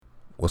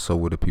What's up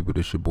with the people?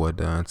 This your boy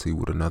Don T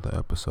with another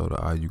episode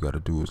of All You Gotta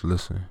Do Is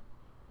Listen.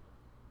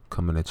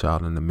 Coming at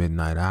y'all in the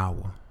midnight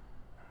hour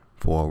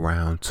for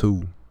round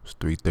two. It's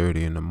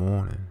 3:30 in the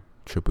morning.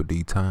 Triple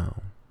D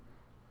time.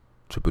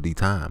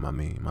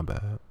 My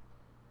bad.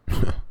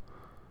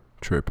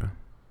 Tripping.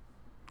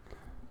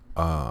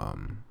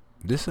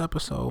 This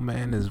episode,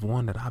 man, is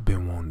one that I've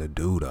been wanting to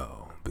do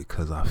though,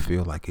 because I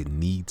feel like it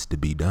needs to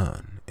be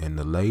done. And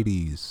the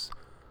ladies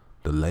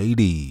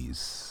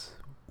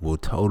will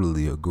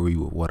totally agree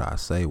with what I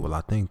say. Well,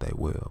 I think they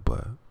will,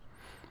 but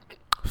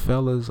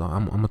fellas,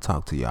 I'm gonna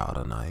talk to y'all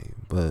tonight,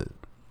 but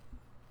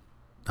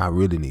I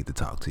really need to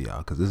talk to y'all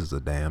because this is a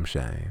damn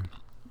shame.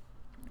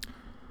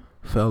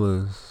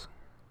 Fellas,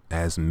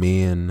 as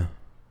men,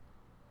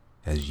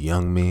 as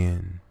young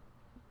men,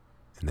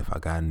 and if I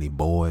got any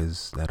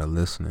boys that are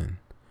listening,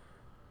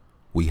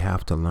 we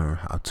have to learn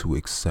how to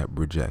accept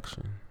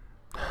rejection.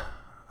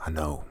 I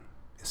know,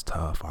 it's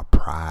tough. Our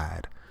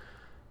pride.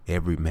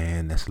 Every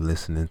man that's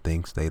listening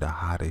thinks they the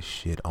hottest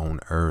shit on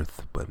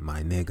earth, but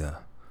my nigga,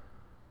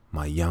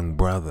 my young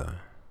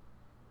brother,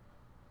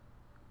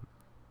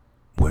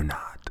 we're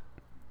not.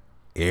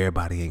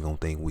 Everybody ain't gonna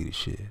think we the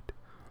shit.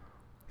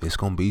 It's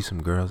gonna be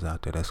some girls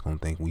out there that's gonna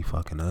think we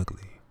fucking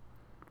ugly.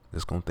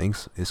 It's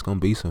gonna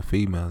be some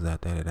females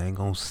out there that ain't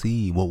gonna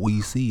see what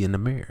we see in the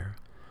mirror.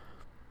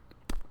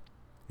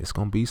 It's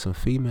gonna be some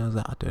females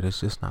out there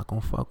that's just not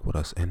gonna fuck with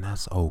us, and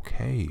that's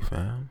okay,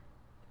 fam.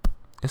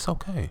 It's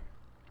okay.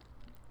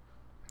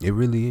 It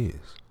really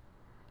is.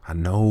 I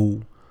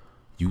know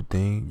you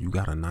think you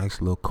got a nice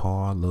little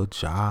car, little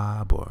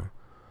job, or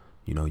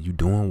you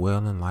doing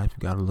well in life.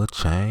 You got a little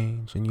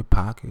change in your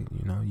pocket.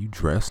 You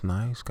dress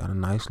nice, got a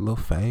nice little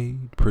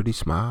fade, pretty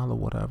smile or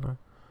whatever.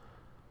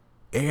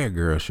 Every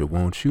girl should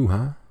want you,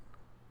 huh?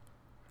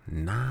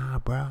 Nah,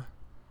 bruh.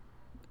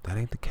 That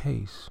ain't the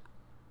case.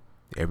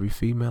 Every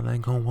female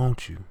ain't gonna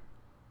want you.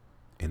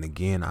 And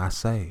again, I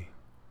say,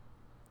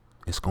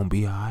 it's gonna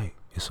be alright.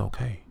 It's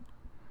okay.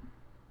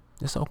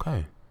 It's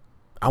okay.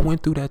 I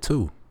went through that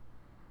too,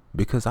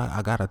 because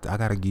I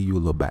gotta give you a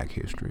little back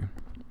history.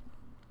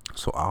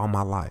 So all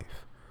my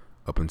life,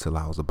 up until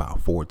I was about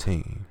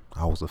 14,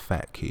 I was a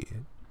fat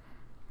kid.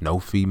 No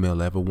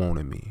female ever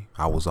wanted me.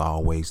 I was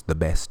always the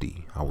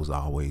bestie. I was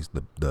always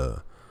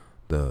the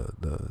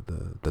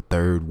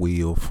third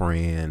wheel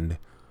friend.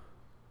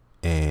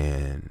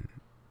 And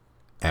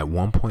at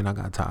one point I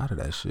got tired of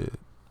that shit.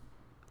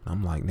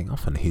 I'm like, nigga, I'm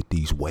finna hit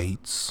these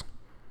weights.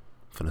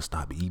 Finna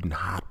stop eating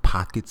Hot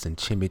Pockets and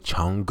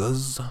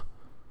chimichangas.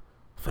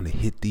 Finna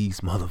hit these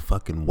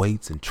motherfucking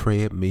weights and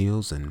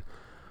treadmills. And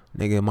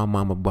nigga, my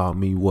mama bought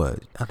me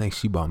what? I think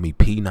she bought me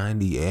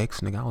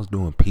P90X. Nigga, I was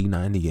doing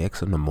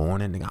P90X in the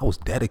morning. Nigga, I was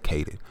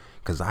dedicated.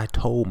 Because I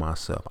told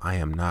myself I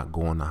am not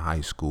going to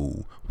high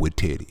school with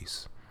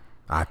titties.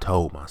 I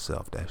told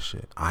myself that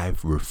shit.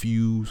 I've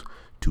refused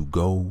to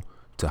go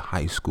to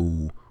high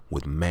school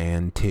with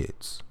man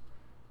tits.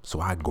 So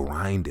I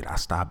grinded. I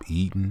stopped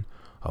eating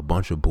a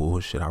bunch of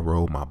bullshit. I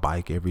rode my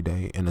bike every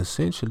day. And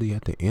essentially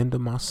at the end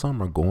of my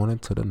summer going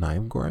into the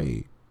 9th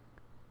grade,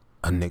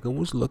 a nigga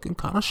was looking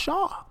kind of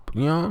sharp.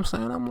 You know what I'm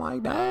saying? I'm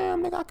like,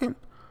 damn, nigga,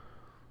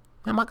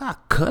 I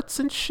got cuts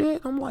and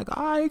shit. I'm like,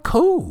 all right,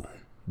 cool.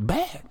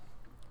 Bad.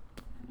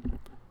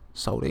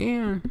 So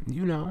then,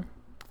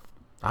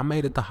 I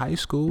made it to high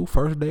school,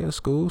 first day of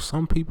school.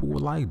 Some people were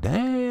like,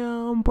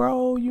 damn,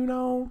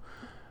 bro,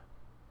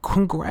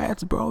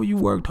 congrats, bro. You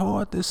worked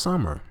hard this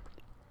summer.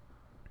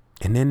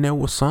 And then there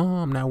were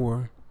some that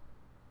were,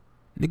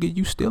 nigga,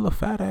 you still a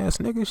fat ass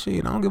nigga.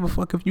 Shit, I don't give a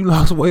fuck if you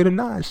lost weight or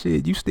not.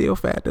 Shit, you still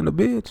fat than a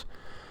bitch.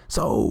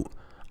 So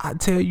I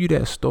tell you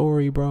that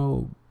story,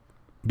 bro,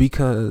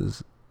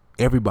 because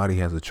everybody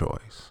has a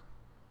choice.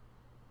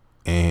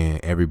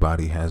 And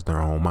everybody has their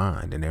own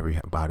mind. And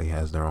everybody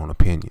has their own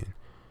opinion.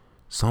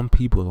 Some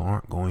people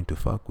aren't going to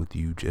fuck with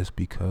you just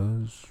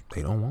because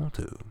they don't want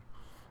to.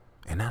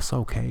 And that's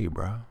okay,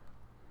 bro.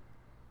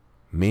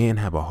 Men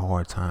have a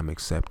hard time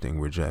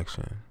accepting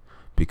rejection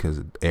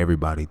because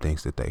everybody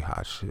thinks that they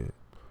hot shit.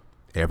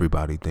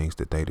 Everybody thinks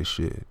that they the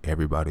shit.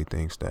 Everybody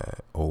thinks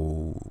that,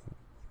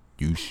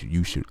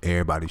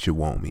 everybody should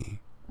want me.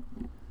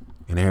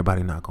 And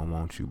everybody not gonna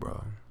want you,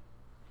 bro.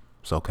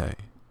 It's okay.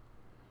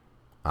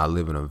 I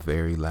live in a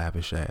very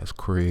lavish ass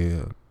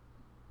crib.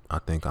 I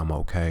think I'm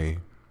okay.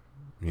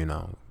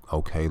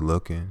 Okay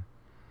looking.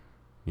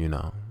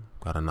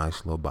 Got a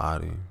nice little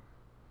body.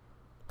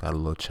 Got a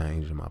little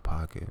change in my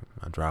pocket.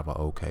 I drive an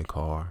okay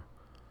car.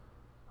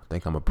 I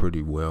think I'm a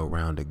pretty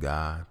well-rounded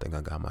guy. I think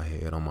I got my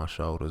head on my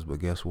shoulders. But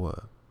guess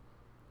what?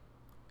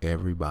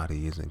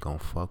 Everybody isn't gonna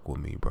fuck with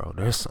me, bro.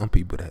 There's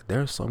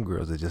some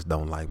girls that just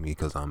don't like me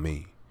because I'm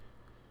me.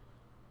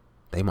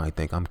 They might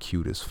think I'm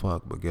cute as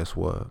fuck, but guess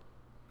what?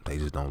 They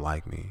just don't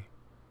like me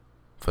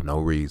for no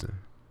reason.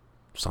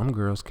 Some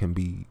girls can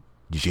be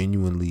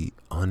genuinely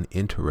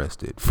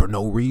uninterested for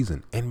no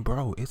reason. And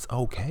bro, it's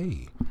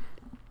okay.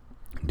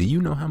 Do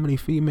you know how many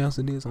females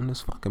it is on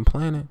this fucking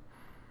planet?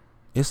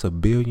 It's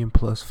 1 billion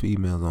plus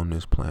females on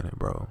this planet,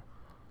 bro.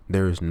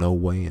 There is no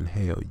way in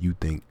hell you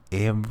think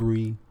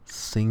every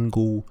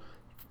single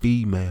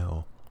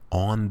female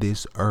on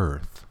this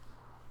earth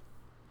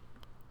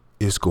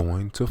is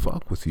going to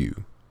fuck with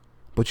you.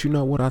 But you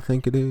know what I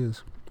think it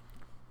is?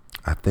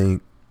 I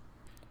think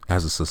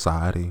as a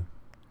society,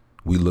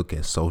 we look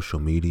at social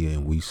media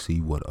and we see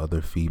what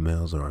other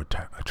females are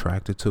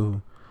attracted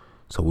to.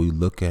 So we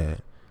look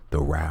at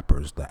the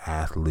rappers, the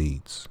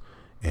athletes,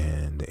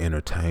 and the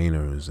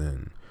entertainers,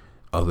 and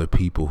other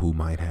people who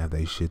might have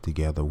their shit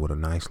together with a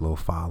nice little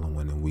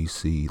following, and we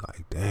see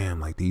like, damn,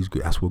 like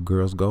that's what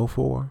girls go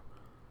for.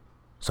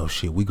 So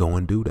shit, we go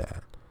and do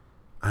that.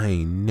 I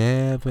ain't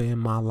never in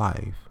my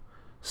life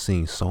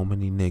seen so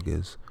many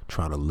niggas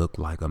try to look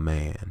like a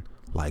man,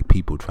 like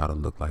people try to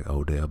look like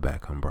Odell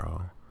Beckham,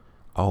 bro.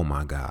 Oh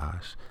my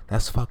gosh,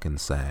 that's fucking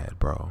sad,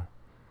 bro.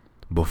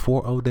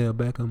 Before Odell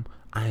Beckham,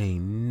 I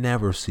ain't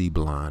never see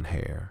blonde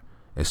hair,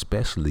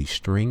 especially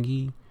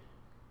stringy,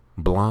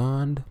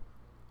 blonde,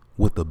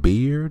 with a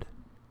beard.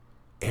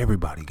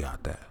 Everybody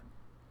got that.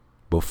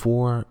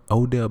 Before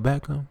Odell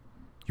Beckham,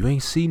 you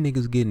ain't see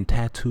niggas getting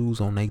tattoos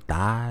on their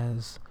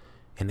thighs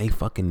and they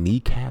fucking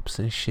kneecaps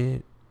and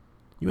shit.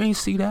 You ain't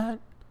see that.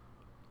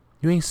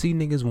 You ain't see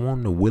niggas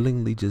wanting to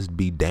willingly just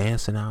be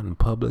dancing out in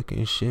public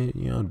and shit.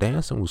 You know,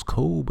 dancing was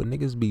cool, but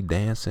niggas be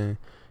dancing,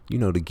 you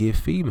know, to get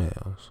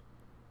females.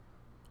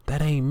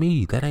 That ain't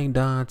me. That ain't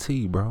Don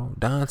T, bro.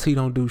 Don T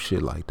don't do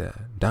shit like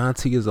that. Don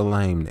T is a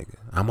lame nigga.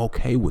 I'm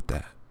okay with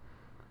that.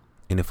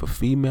 And if a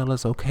female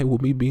is okay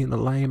with me being a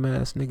lame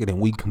ass nigga, then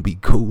we can be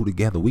cool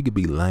together. We could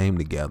be lame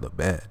together,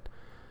 bet.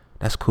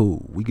 That's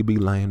cool. We could be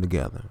lame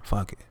together.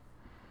 Fuck it.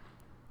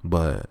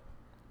 But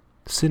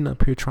sitting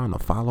up here trying to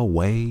follow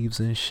waves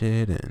and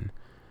shit and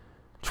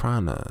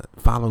trying to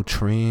follow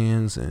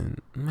trends,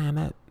 and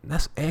man,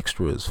 that's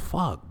extra as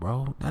fuck,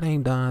 bro. That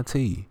ain't Don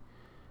T.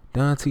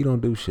 Don T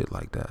don't do shit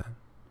like that.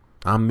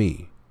 I'm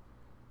me.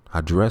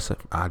 I dress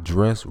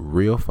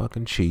real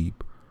fucking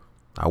cheap.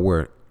 I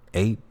wear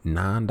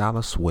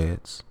 $8-9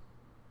 sweats.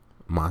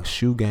 My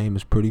shoe game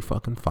is pretty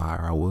fucking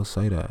fire, I will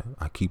say that.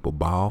 I keep a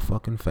ball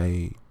fucking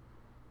fade.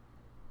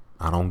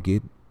 I don't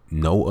get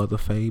no other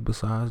fade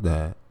besides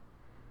that.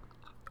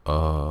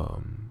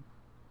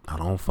 I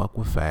don't fuck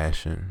with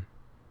fashion.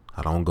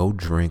 I don't go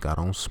drink. I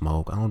don't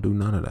smoke. I don't do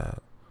none of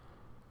that.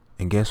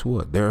 And guess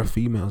what? There are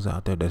females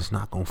out there that's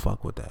not gonna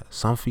fuck with that.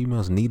 Some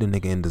females need a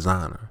nigga in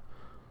designer.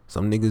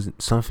 Some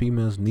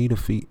females need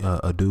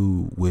a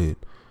dude with,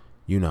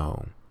 you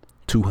know,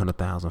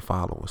 200,000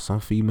 followers.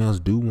 Some females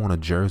do want a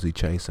jersey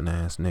chasing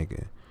ass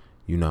nigga,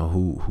 you know,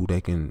 who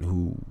they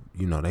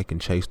can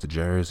chase the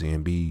jersey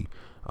and be,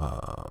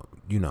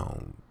 you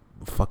know,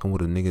 fucking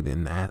with a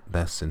nigga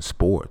that's in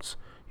sports.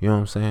 You know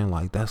what I'm saying?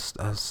 Like that's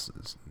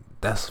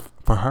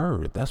for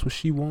her. If that's what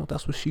she want,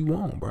 that's what she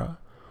want, bro.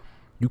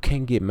 You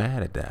can't get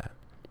mad at that.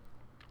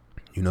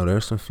 You know,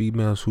 there's some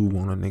females who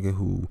want a nigga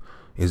who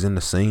is in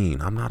the scene.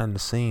 I'm not in the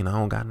scene. I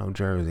don't got no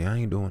jersey. I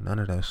ain't doing none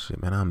of that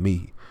shit, man. I'm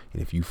me.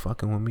 And if you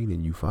fucking with me,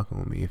 then you fucking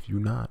with me. If you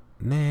not,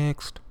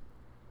 next.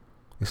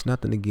 It's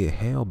nothing to get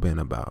hell bent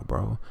about,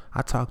 bro.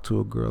 I talked to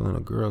a girl and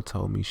a girl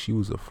told me she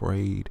was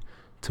afraid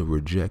to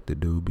reject the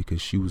dude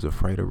because she was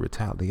afraid of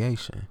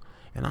retaliation.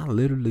 And I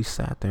literally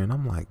sat there and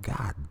I'm like,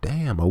 God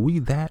damn, are we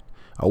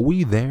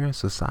there in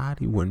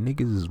society where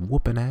niggas is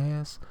whooping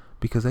ass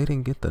because they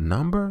didn't get the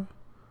number?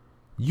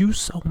 You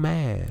so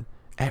mad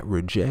at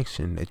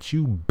rejection that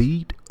you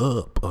beat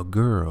up a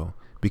girl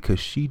because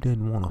she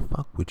didn't want to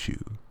fuck with you.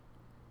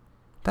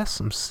 That's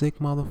some sick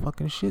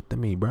motherfucking shit to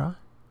me, bruh.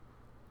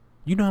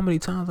 You know how many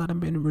times I done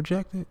been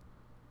rejected?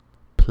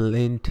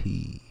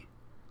 Plenty.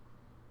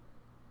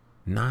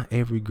 Not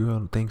every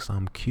girl thinks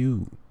I'm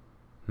cute.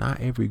 Not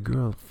every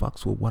girl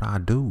fucks with what I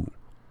do.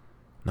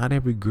 Not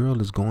every girl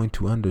is going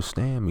to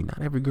understand me.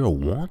 Not every girl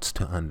wants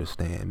to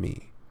understand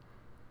me.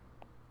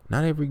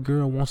 Not every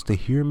girl wants to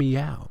hear me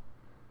out.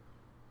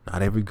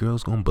 Not every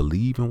girl's gonna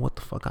believe in what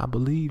the fuck I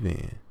believe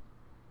in.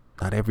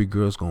 Not every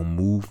girl's gonna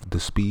move the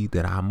speed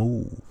that I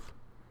move.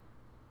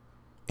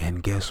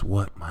 And guess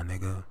what, my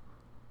nigga?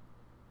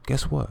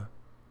 Guess what?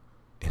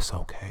 It's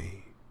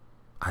okay.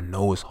 I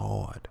know it's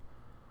hard.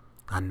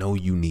 I know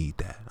you need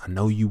that. I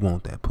know you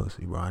want that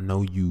pussy, bro. I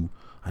know you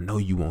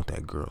want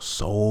that girl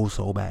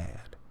so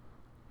bad.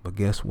 But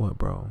guess what,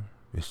 bro?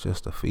 It's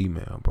just a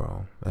female,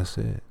 bro. That's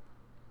it.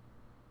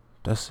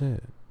 That's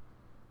it.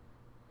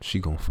 She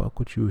gonna fuck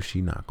with you or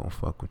she not gonna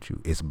fuck with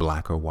you. It's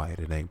black or white.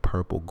 It ain't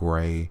purple,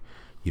 gray.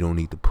 You don't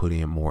need to put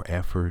in more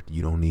effort.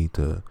 You don't need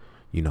to,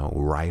 you know,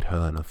 write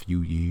her in a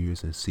few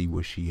years and see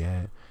where she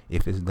at.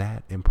 If it's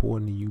that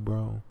important to you,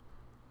 bro,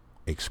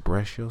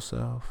 express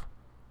yourself.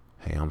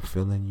 Hey, I'm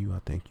feeling you. I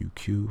think you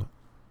cute.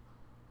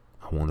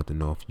 I wanted to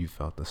know if you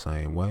felt the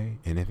same way.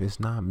 And if it's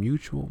not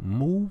mutual,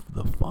 move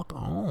the fuck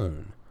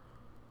on.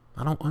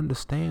 I don't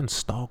understand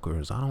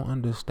stalkers. I don't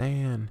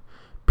understand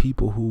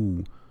people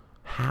who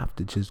have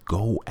to just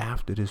go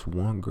after this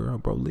one girl,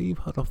 bro. Leave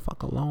her the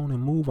fuck alone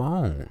and move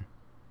on.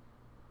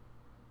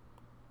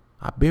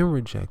 I've been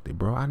rejected,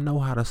 bro. I know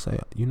how to say,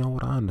 you know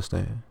what, I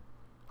understand.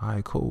 All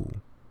right, cool.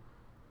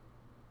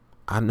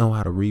 I know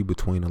how to read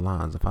between the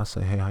lines. If I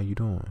say, hey, how you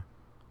doing?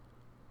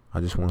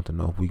 I just want to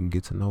know if we can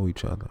get to know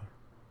each other.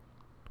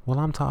 Well,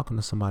 I'm talking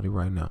to somebody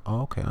right now.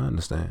 Oh, okay, I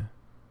understand.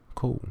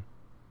 Cool.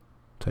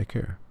 Take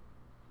care.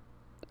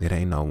 It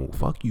ain't no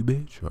fuck you,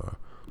 bitch, or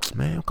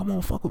man, come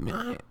on, fuck with me.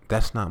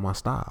 That's not my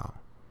style.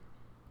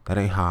 That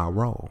ain't how I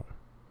roll.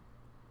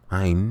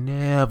 I ain't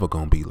never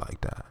gonna be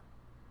like that.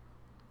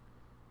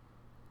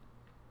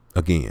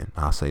 Again,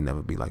 I'll say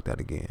never be like that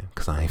again,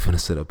 because I ain't finna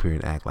sit up here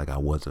and act like I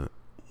wasn't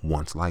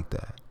once like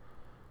that.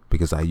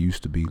 Because I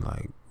used to be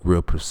like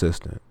real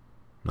persistent.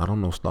 Not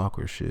on no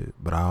stalker shit,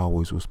 but I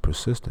always was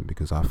persistent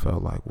because I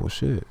felt like, well,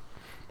 shit.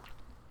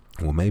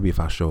 Well, maybe if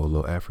I show a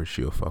little effort,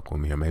 she'll fuck with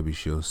me, or maybe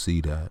she'll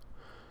see that,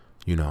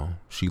 you know,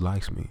 she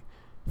likes me.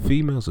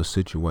 Females are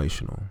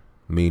situational,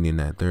 meaning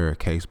that they're a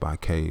case by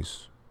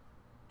case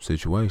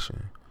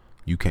situation.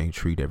 You can't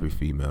treat every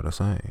female the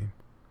same.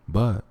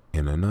 But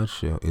in a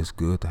nutshell, it's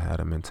good to have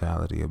the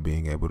mentality of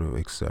being able to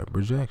accept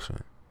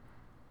rejection.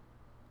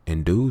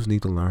 And dudes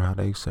need to learn how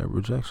to accept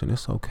rejection.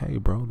 It's okay,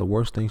 bro. The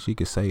worst thing she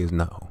could say is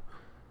no.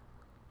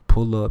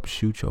 Pull up,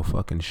 shoot your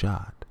fucking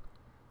shot.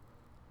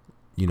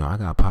 You know, I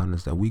got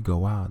partners that we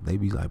go out. They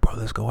be like, bro,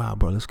 let's go out,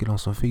 bro. Let's get on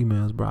some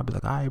females, bro. I be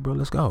like, all right, bro,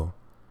 let's go.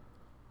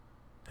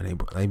 And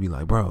they be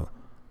like, bro,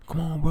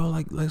 come on, bro.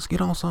 Like, let's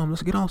get on something.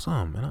 Let's get on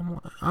something.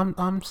 And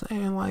I'm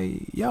saying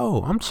like,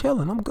 yo, I'm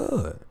chilling. I'm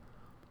good.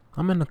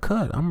 I'm in the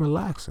cut. I'm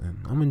relaxing.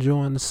 I'm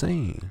enjoying the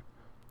scene.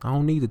 I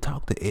don't need to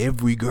talk to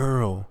every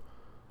girl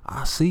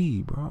I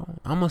see, bro.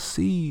 I'ma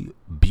see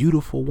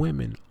beautiful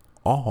women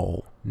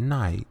all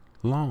night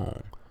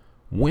long.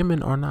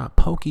 Women are not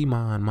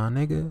Pokemon, my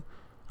nigga.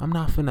 I'm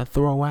not finna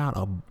throw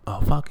out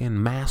a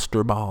fucking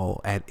master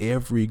ball at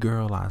every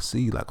girl I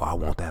see. Like, oh, I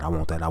want that, I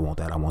want that, I want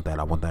that, I want that,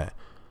 I want that.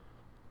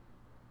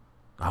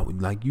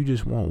 Like, you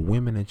just want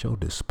women at your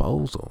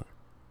disposal.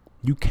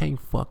 You can't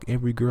fuck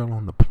every girl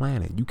on the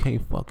planet. You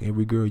can't fuck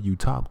every girl you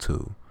talk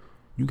to.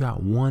 You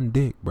got one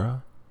dick,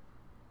 bruh.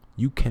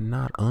 You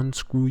cannot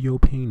unscrew your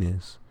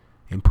penis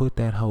and put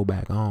that hoe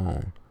back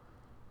on,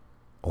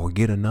 or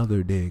get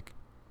another dick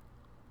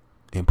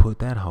and put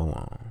that hoe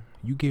on.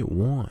 You get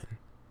one.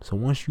 So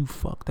once you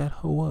fuck that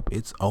hoe up,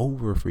 it's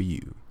over for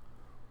you.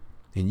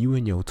 And you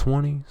in your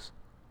 20s,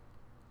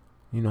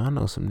 you know, I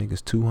know some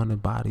niggas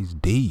 200 bodies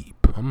deep.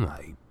 I'm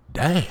like,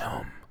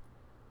 damn.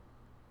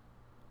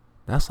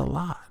 That's a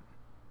lot.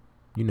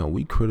 You know,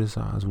 we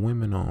criticize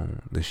women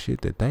on the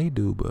shit that they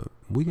do, but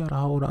we gotta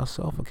hold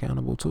ourselves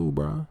accountable too,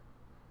 bro.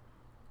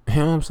 You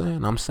know what I'm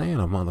saying? I'm saying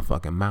a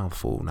motherfucking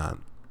mouthful. Not,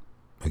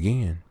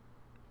 again,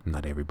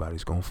 not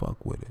everybody's gonna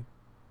fuck with it.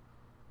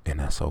 And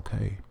that's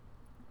okay.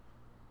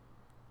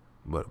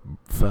 But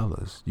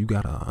fellas, you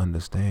gotta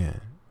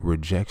understand,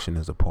 rejection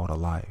is a part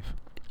of life.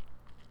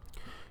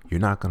 You're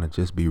not gonna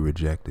just be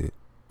rejected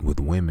with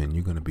women.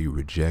 You're gonna be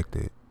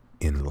rejected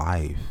in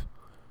life,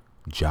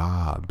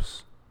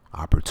 jobs,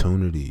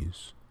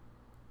 opportunities.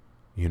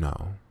 You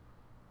know,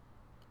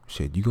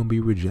 shit, you're gonna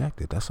be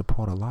rejected. That's a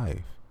part of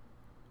life.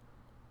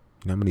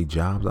 You know how many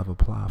jobs I've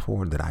applied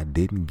for that I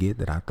didn't get,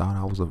 that I thought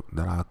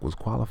I was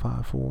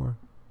qualified for?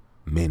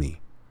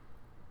 Many.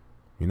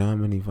 You know how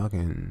many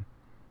fucking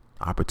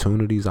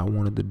opportunities I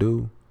wanted to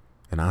do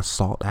and I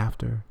sought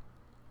after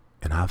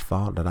and I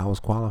thought that I was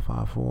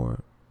qualified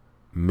for?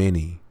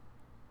 Many.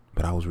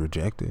 But I was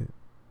rejected.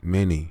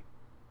 Many.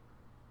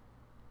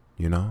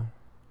 You know?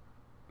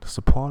 That's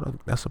a part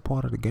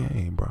of the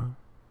game, bro.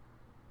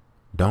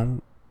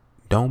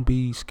 Don't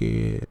be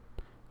scared.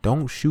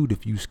 Don't shoot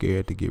if you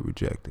scared to get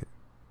rejected.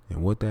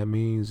 And what that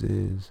means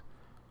is,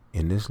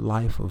 in this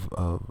life of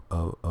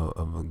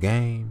a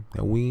game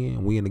that we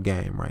in the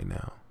game right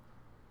now.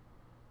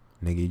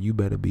 Nigga, you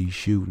better be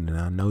shooting, and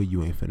I know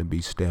you ain't finna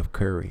be Steph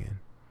Currying.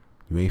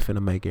 You ain't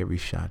finna make every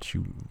shot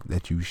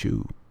that you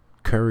shoot.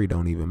 Curry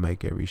don't even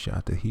make every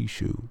shot that he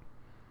shoot.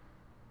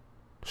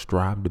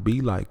 Strive to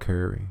be like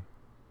Curry,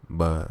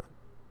 but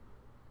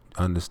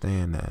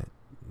understand that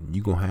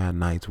you gonna have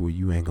nights where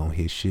you ain't gonna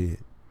hit shit,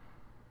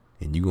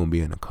 and you gonna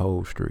be in a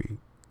cold streak.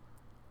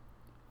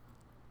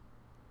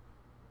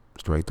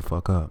 Straight the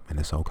fuck up, and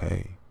it's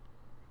okay.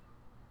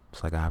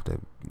 It's like I have to,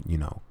 you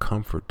know,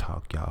 comfort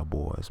talk y'all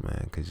boys,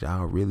 man, because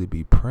y'all really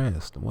be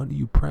pressed. What are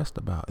you pressed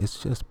about?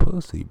 It's just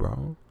pussy,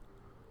 bro.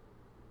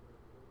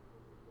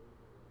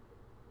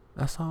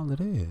 That's all it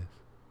is.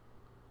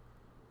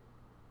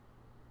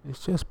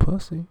 It's just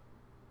pussy.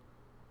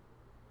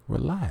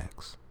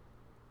 Relax.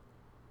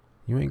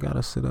 You ain't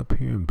gotta sit up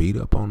here and beat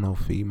up on no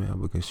female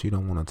because she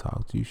don't want to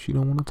talk to you. She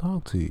don't want to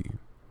talk to you.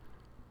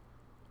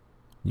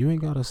 You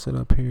ain't gotta sit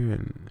up here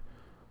and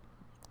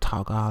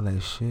talk all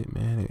that shit,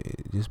 man,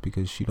 just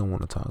because she don't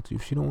want to talk to you.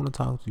 If she don't want to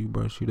talk to you,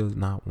 bro, she does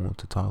not want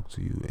to talk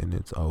to you, and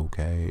it's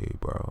okay,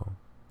 bro.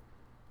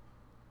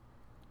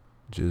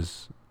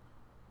 Just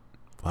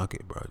fuck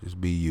it, bro. Just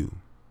be you.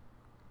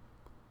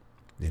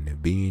 And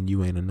if being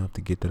you ain't enough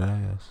to get that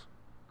ass,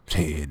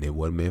 shit, it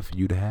wasn't meant for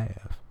you to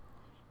have.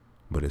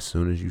 But as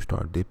soon as you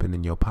start dipping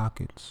in your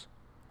pockets,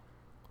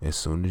 as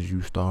soon as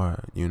you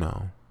start, you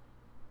know,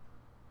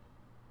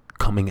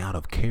 coming out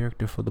of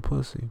character for the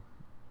pussy,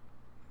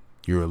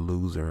 You're a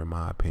loser in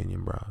my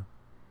opinion, bro.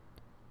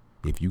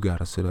 If you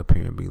gotta sit up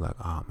here and be like,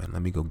 oh man,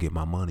 let me go get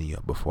my money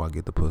up before I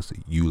get the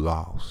pussy, you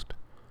lost.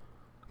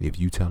 If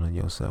you telling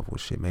yourself, well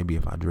shit, maybe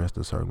if I dressed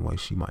a certain way,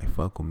 she might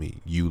fuck with me,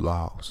 you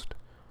lost.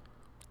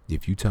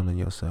 If you telling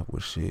yourself,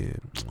 well shit,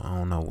 I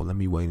don't know, well let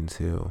me wait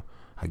until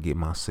I get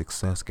my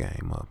success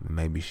game up and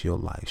maybe she'll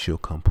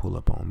come pull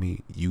up on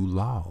me, you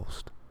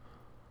lost.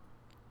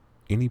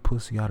 Any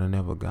pussy I done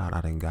never got,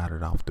 I done got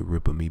it off the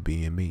rip of me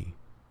being me.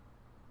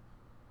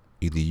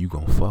 Either you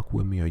gon' fuck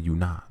with me or you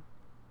not.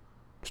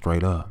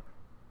 Straight up.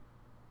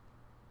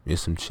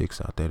 There's some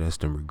chicks out there that's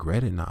done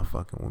regretted not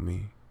fucking with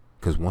me.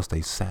 Cause once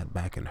they sat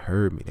back and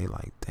heard me, they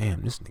like,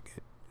 damn, this nigga,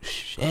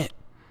 shit.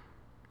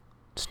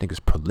 This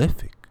nigga's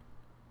prolific.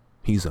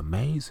 He's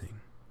amazing.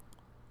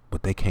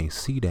 But they can't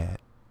see that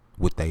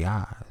with their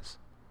eyes.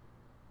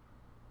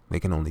 They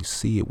can only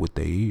see it with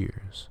their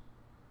ears.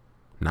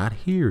 Not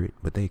hear it,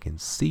 but they can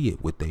see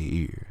it with their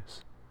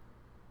ears.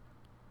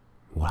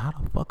 Well, how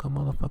the fuck a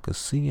motherfucker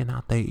seeing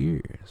out their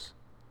ears?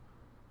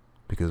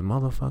 Because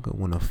motherfucker,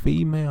 when a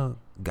female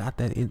got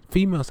that,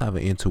 females have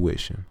an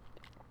intuition.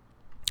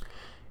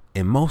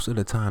 And most of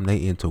the time, their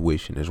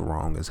intuition is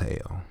wrong as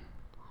hell.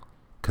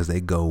 Because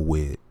they go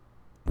with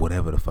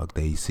whatever the fuck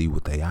they see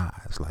with their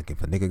eyes. Like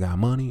if a nigga got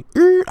money,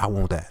 I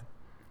want that.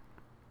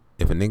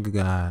 If a nigga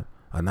got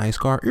a nice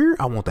car,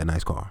 I want that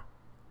nice car.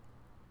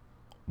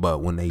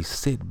 But when they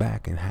sit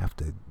back and have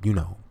to,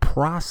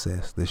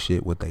 process the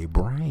shit with their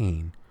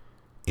brain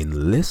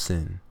and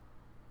listen,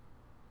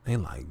 they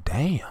like,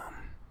 damn,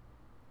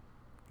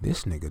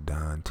 this nigga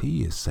Don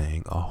T is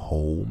saying a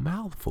whole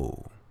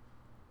mouthful.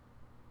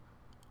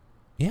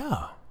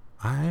 Yeah,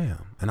 I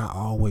am. And I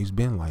always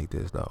been like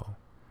this though.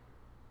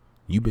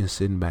 You been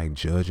sitting back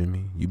judging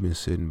me. You been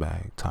sitting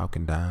back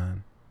talking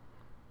down.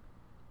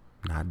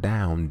 Not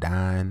down,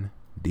 dine.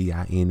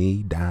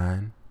 D-I-N-E,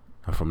 dine.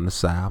 I'm from the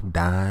South,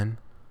 dine.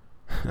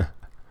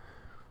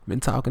 Been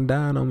talking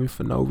down on me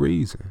for no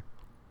reason.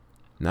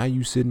 Now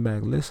you sitting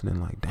back listening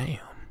like, damn,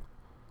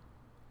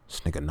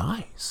 this nigga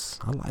nice.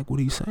 I like what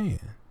he's saying.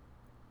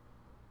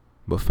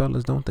 But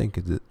fellas, don't think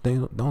of this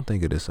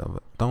of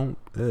it.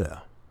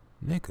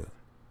 Nigga,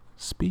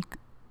 speak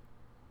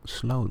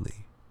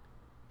slowly.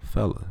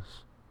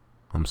 Fellas,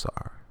 I'm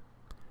sorry.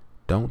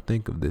 Don't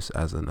think of this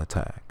as an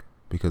attack,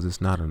 because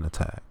it's not an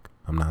attack.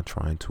 I'm not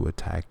trying to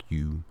attack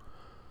you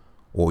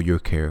or your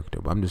character,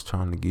 but I'm just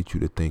trying to get you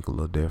to think a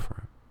little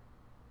different.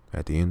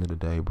 At the end of the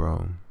day,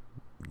 bro,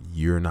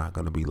 you're not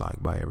going to be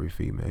liked by every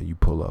female you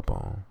pull up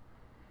on.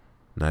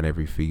 Not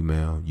every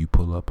female you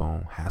pull up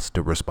on has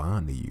to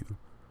respond to you.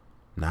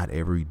 Not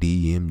every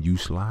DM you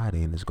slide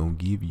in is going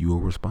to give you a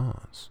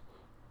response.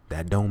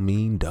 That don't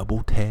mean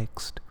double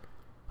text.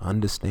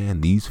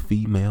 Understand, these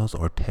females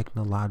are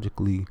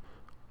technologically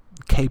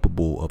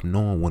capable of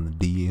knowing when a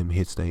DM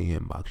hits their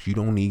inbox. You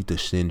don't need to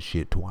send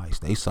shit twice.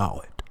 They saw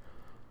it.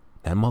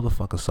 That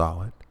motherfucker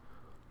saw it,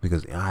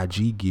 because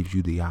IG gives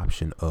you the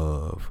option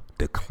of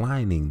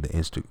declining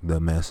the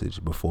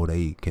message before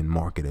they can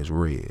mark it as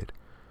read.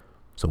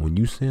 So when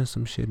you send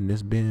some shit and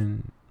it's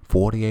been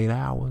 48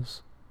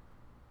 hours,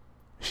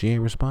 she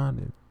ain't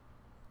responded,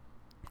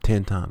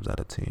 10 times out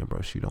of 10,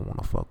 bro, she don't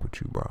want to fuck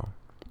with you, bro.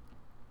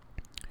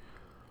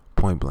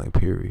 Point blank,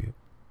 period.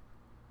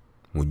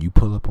 When you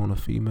pull up on a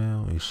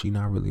female and she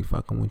not really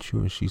fucking with you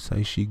and she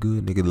say she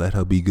good, nigga, let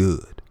her be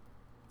good.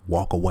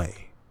 Walk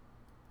away.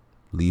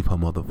 Leave her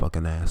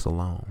motherfucking ass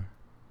alone.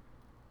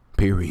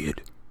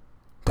 Period.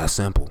 That's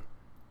simple.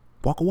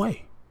 Walk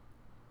away.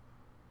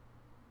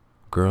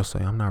 Girls say,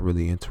 I'm not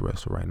really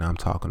interested right now. I'm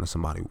talking to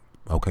somebody.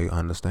 Okay,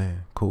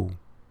 understand. Cool.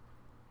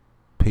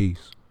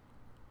 Peace.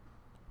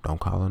 Don't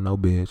call her no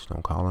bitch.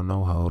 Don't call her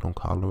no hoe. Don't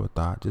call her a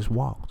thought. Just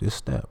walk. Just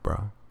step,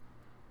 bro.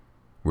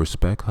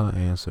 Respect her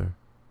answer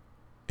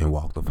and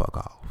walk the fuck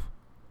off.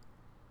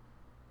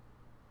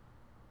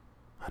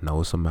 I know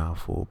it's a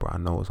mouthful, bro. I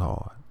know it's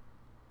hard.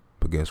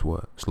 But guess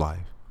what? It's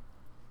life.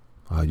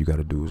 All you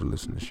gotta do is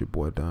listen. It's your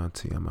boy Don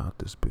T. I'm out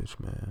this bitch,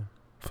 man.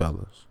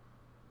 Fellas,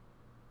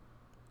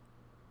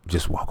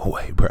 just walk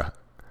away, bro.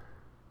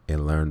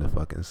 And learn to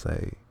fucking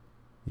say,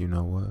 you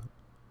know what?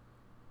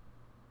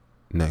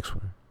 Next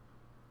one.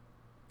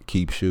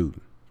 Keep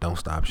shooting. Don't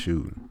stop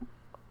shooting.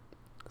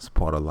 It's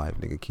part of life,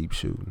 nigga. Keep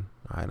shooting.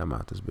 Alright, I'm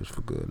out this bitch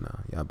for good now.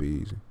 Y'all be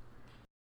easy.